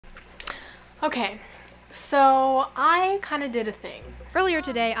Okay, so I kind of did a thing. Earlier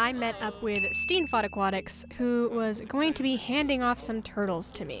today, I met up with Stinkpot Aquatics, who was going to be handing off some turtles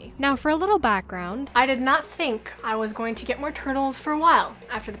to me. Now, for a little background, I did not think I was going to get more turtles for a while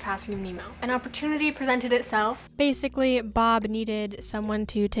after the passing of Nemo. An opportunity presented itself. Basically, Bob needed someone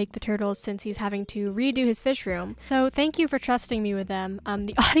to take the turtles since he's having to redo his fish room. So thank you for trusting me with them.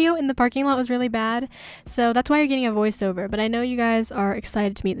 The audio in the parking lot was really bad, so that's why you're getting a voiceover, but I know you guys are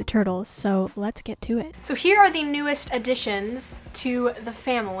excited to meet the turtles, so let's get to it. So here are the newest additions to the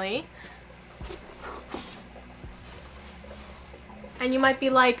family. And you might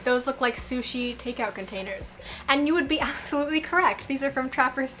be like, those look like sushi takeout containers. And you would be absolutely correct. These are from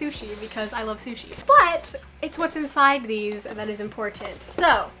Trapper's Sushi because I love sushi. But it's what's inside these that is important.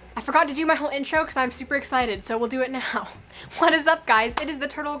 So, I forgot to do my whole intro because I'm super excited, so we'll do it now. What is up, guys? It is the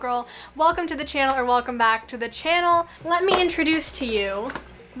Turtle Girl. Welcome to the channel, or welcome back to the channel. Let me introduce to you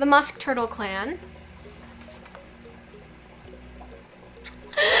the Musk Turtle Clan.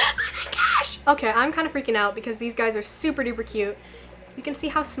 Oh my gosh! Okay, I'm kind of freaking out because these guys are super duper cute. You can see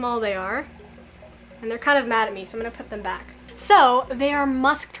how small they are. And they're kind of mad at me, so I'm gonna put them back. So, they are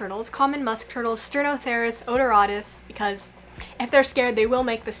musk turtles, common musk turtles, Sternotheris odoratus, because if they're scared, they will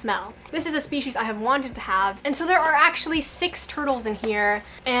make the smell. This is a species I have wanted to have, and so there are actually 6 turtles in here,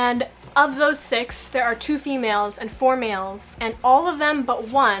 and of those 6, there are 2 females and 4 males, and all of them but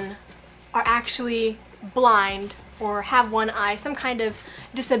one are actually blind or have one eye, some kind of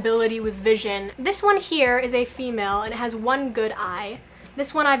disability with vision. This one here is a female and it has one good eye.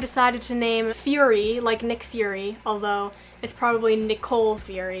 This one I've decided to name Fury, like Nick Fury, although it's probably Nicole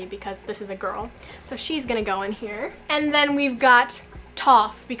Fury because this is a girl. So she's gonna go in here. And then we've got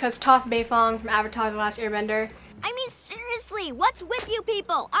Toph, because Toph Beifong from Avatar: The Last Airbender. I mean, seriously, what's with you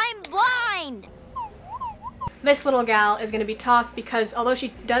people? I'm blind! This little gal is gonna be Toph because although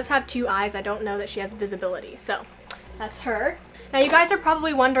she does have 2 eyes, I don't know that she has visibility. So that's her. Now you guys are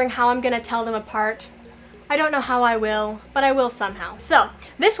probably wondering how I'm gonna tell them apart. I don't know how I will, but I will somehow. So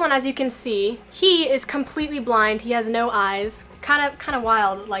this one, as you can see, he is completely blind. He has no eyes, kind of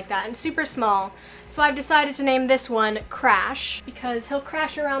wild like that, and super small. So I've decided to name this one Crash because he'll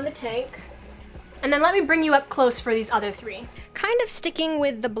crash around the tank. And then let me bring you up close for these other 3. Kind of sticking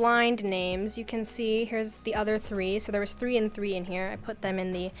with the blind names, you can see here's the other 3. So there was 3 and 3 in here. I put them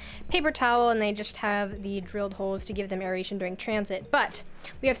in the paper towel and they just have the drilled holes to give them aeration during transit. But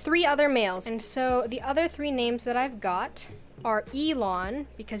we have 3 other males, and so the other 3 names that I've got are Elon,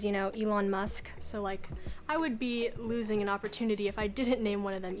 because you know, Elon Musk. So like, I would be losing an opportunity if I didn't name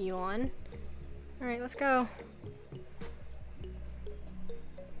one of them Elon. All right, let's go.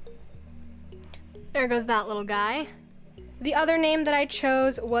 There goes that little guy. The other name that I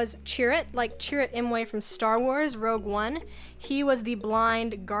chose was Chirrut, like Chirrut Imwe from Star Wars Rogue One. He was the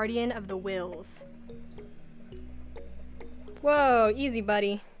blind guardian of the Wills. Whoa, easy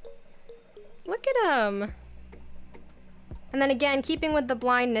buddy. Look at him. And then again, keeping with the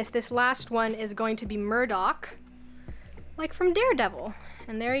blindness, this last one is going to be Murdock, like from Daredevil.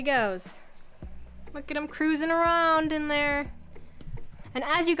 And there he goes. Look at him cruising around in there. And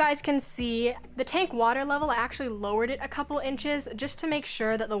as you guys can see, the tank water level, I actually lowered it a couple inches just to make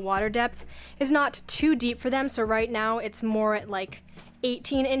sure that the water depth is not too deep for them. So right now it's more at like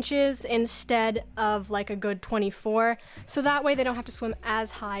 18 inches instead of like a good 24. So that way they don't have to swim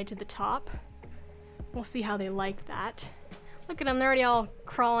as high to the top. We'll see how they like that. Look at them, they're already all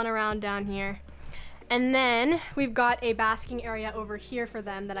crawling around down here. And then we've got a basking area over here for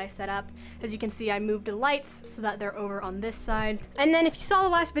them that I set up. As you can see, I moved the lights so that they're over on this side. And then if you saw the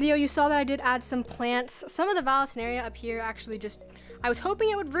last video, you saw that I did add some plants. Some of the Vallisneria up here actually just, I was hoping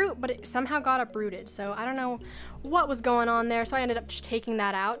it would root, but it somehow got uprooted. So I don't know what was going on there, so I ended up just taking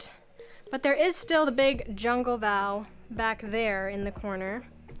that out. But there is still the big jungle val back there in the corner.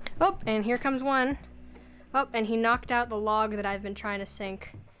 Oh, and here comes one. Oh, and he knocked out the log that I've been trying to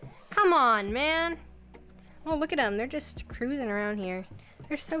sink. Come on, man. Oh, look at them. They're just cruising around here.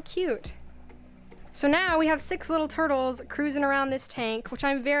 They're so cute. So now we have 6 little turtles cruising around this tank, which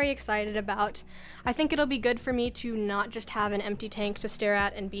I'm very excited about. I think it'll be good for me to not just have an empty tank to stare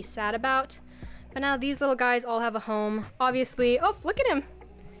at and be sad about. But now these little guys all have a home. Obviously, oh, look at him.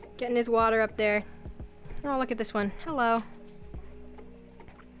 Getting his water up there. Oh, look at this one. Hello.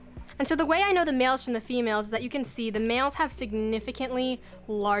 And so the way I know the males from the females is that you can see the males have significantly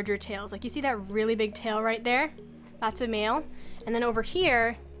larger tails. Like you see that really big tail right there? That's a male. And then over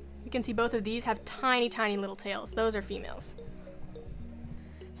here, you can see both of these have tiny, tiny little tails. Those are females.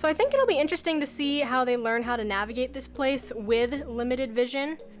 So I think it'll be interesting to see how they learn how to navigate this place with limited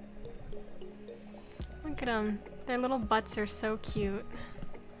vision. Look at them. Their little butts are so cute.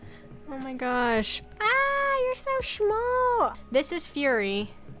 Oh my gosh. Ah, you're so small. This is Fury,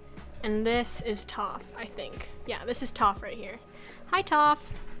 and this is Toph, I think. Yeah, this is Toph right here. Hi, Toph.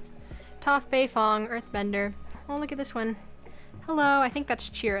 Toph Beifong, Earthbender. Oh, look at this one. Hello, I think that's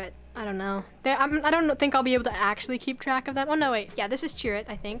Chirrut. I don't know. I don't think I'll be able to actually keep track of them. Oh, no, wait. Yeah, this is Chirrut,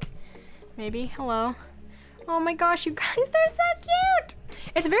 I think. Maybe. Hello. Oh my gosh, you guys, they're so cute!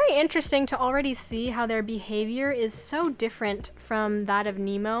 It's very interesting to already see how their behavior is so different from that of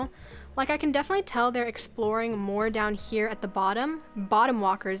Nemo. Like, I can definitely tell they're exploring more down here at the bottom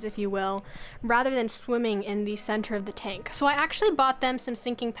walkers, if you will, rather than swimming in the center of the tank. So I actually bought them some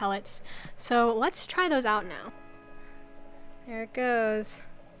sinking pellets. So let's try those out now. There it goes.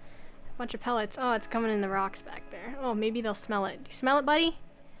 A bunch of pellets. Oh, it's coming in the rocks back there. Oh, maybe they'll smell it. Do you smell it, buddy?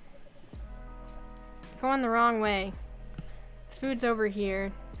 Going the wrong way. Food's over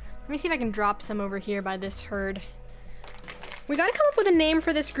here. Let me see if I can drop some over here by this herd. We gotta come up with a name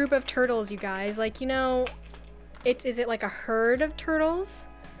for this group of turtles, you guys. Like, you know, is it like a herd of turtles?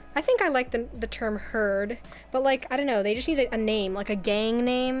 I think I like the term herd, but like, I don't know, they just need a name, like a gang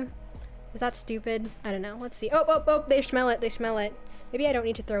name. Is that stupid? I don't know. Let's see. Oh, oh, oh, they smell it, they smell it. Maybe I don't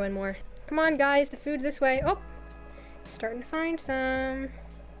need to throw in more. Come on, guys, the food's this way. Oh, starting to find some.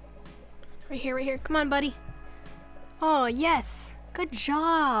 Right here, right here. Come on, buddy. Oh, yes. Good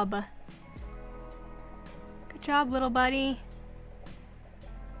job. Good job, little buddy.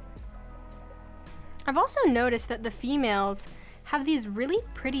 I've also noticed that the females have these really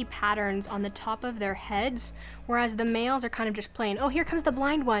pretty patterns on the top of their heads, whereas the males are kind of just plain. Oh, here comes the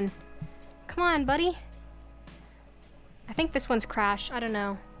blind one. Come on, buddy. I think this one's Crash. I don't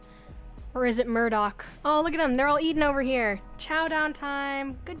know. Or is it Murdock? Oh, look at them. They're all eating over here. Chow down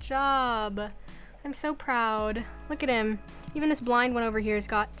time. Good job. I'm so proud. Look at him. Even this blind one over here has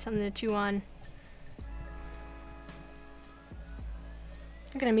got something to chew on.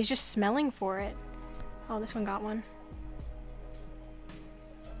 Look at him. He's just smelling for it. Oh, this one got one.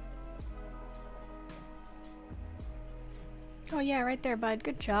 Oh yeah, right there, bud.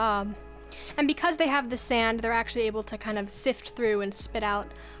 Good job. And because they have the sand, they're actually able to kind of sift through and spit out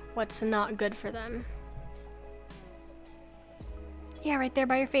what's not good for them. Yeah, right there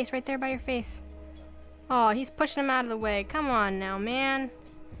by your face, right there by your face. Oh, he's pushing him out of the way. Come on now, man.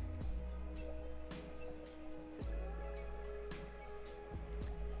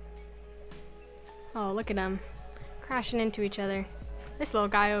 Oh, look at them. Crashing into each other. This little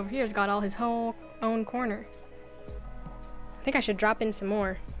guy over here's got all his whole own corner. I think I should drop in some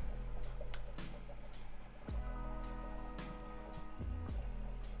more.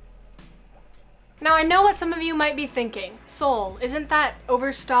 Now I know what some of you might be thinking. Soul, isn't that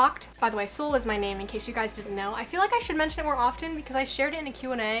overstocked? By the way, Soul is my name in case you guys didn't know. I feel like I should mention it more often because I shared it in a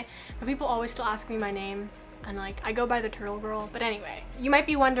Q&A, but people always still ask me my name. And like, I go by the Turtle Girl. But anyway, you might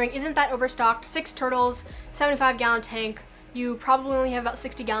be wondering, isn't that overstocked? 6 turtles, 75-gallon tank. You probably only have about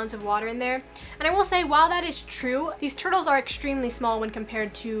 60 gallons of water in there. And I will say, while that is true, these turtles are extremely small when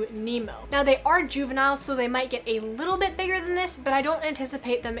compared to Nemo. Now they are juveniles, so they might get a little bit bigger than this, but I don't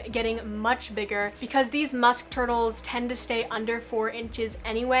anticipate them getting much bigger because these musk turtles tend to stay under 4 inches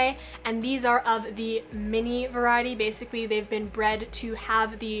anyway, and these are of the mini variety. Basically, they've been bred to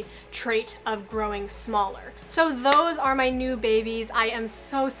have the trait of growing smaller. So those are my new babies. I am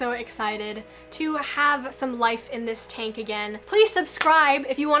so excited to have some life in this tank again. Please subscribe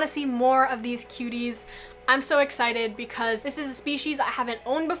if you want to see more of these cuties. I'm so excited because this is a species I haven't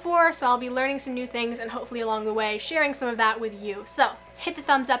owned before, so I'll be learning some new things and hopefully along the way sharing some of that with you. So hit the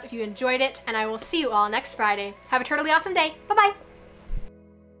thumbs up if you enjoyed it, and I will see you all next Friday. Have a totally awesome day. Bye-bye.